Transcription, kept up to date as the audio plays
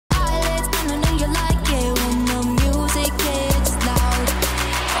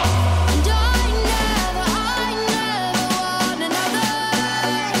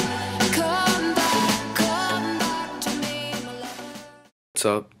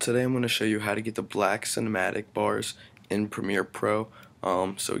What's up? Today I'm going to show you how to get the black cinematic bars in Premiere Pro,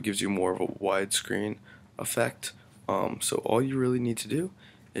 so it gives you more of a widescreen effect. So all you really need to do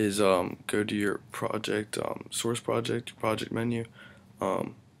is go to your project, source project, your project menu. You're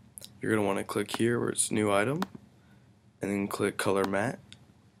going to want to click here where it's new item, and then click color matte,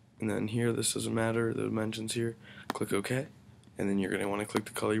 and then here, this doesn't matter, the dimensions here, click OK, and then you're going to want to click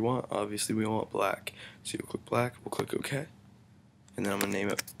the color you want. Obviously we want black, so you'll click black, we'll click OK. And then I'm going to name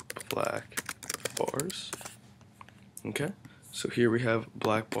it black bars. Okay, so here we have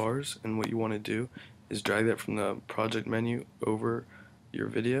black bars, and what you want to do is drag that from the project menu over your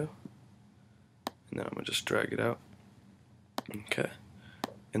video, and then I'm going to just drag it out. Okay,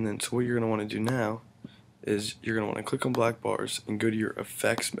 and then so what you're going to want to do now is you're going to want to click on black bars and go to your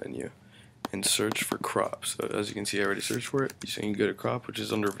effects menu and search for crop. So as you can see, I already searched for it. So you can go to crop, which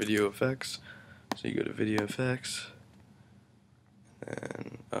is under video effects. So you go to video effects,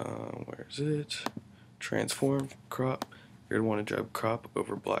 and where is it? Transform, crop. You're going to want to drag crop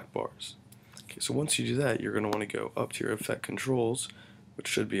over black bars. Okay, so once you do that, you're going to want to go up to your effect controls, which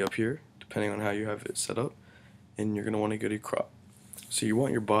should be up here, depending on how you have it set up, and you're going to want to go to crop. So you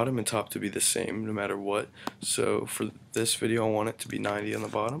want your bottom and top to be the same no matter what. So for this video, I want it to be 90 on the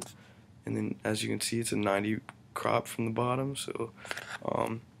bottom, and then as you can see, it's a 90 crop from the bottom. So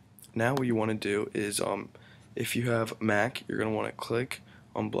now what you want to do is if you have Mac, you're going to want to click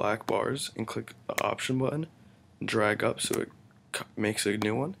on black bars and click the option button, drag up so it makes a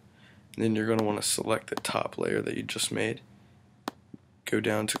new one, and then you're going to want to select the top layer that you just made, go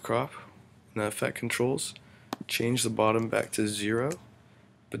down to crop, and the effect controls, change the bottom back to 0,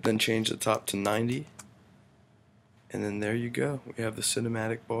 but then change the top to 90, and then there you go. We have the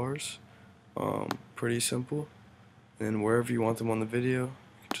cinematic bars. Pretty simple. And then wherever you want them on the video,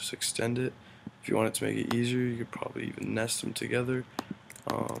 you can just extend it. If you want it to make it easier, you could probably even nest them together.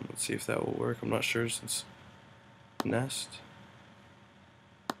 Let's see if that will work. I'm not sure since nest.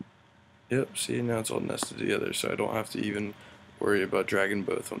 Yep, see, now it's all nested together, so I don't have to even worry about dragging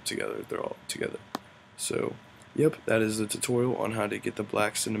both of them together. They're all together. So, yep, that is the tutorial on how to get the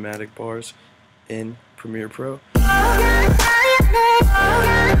black cinematic bars in Premiere Pro.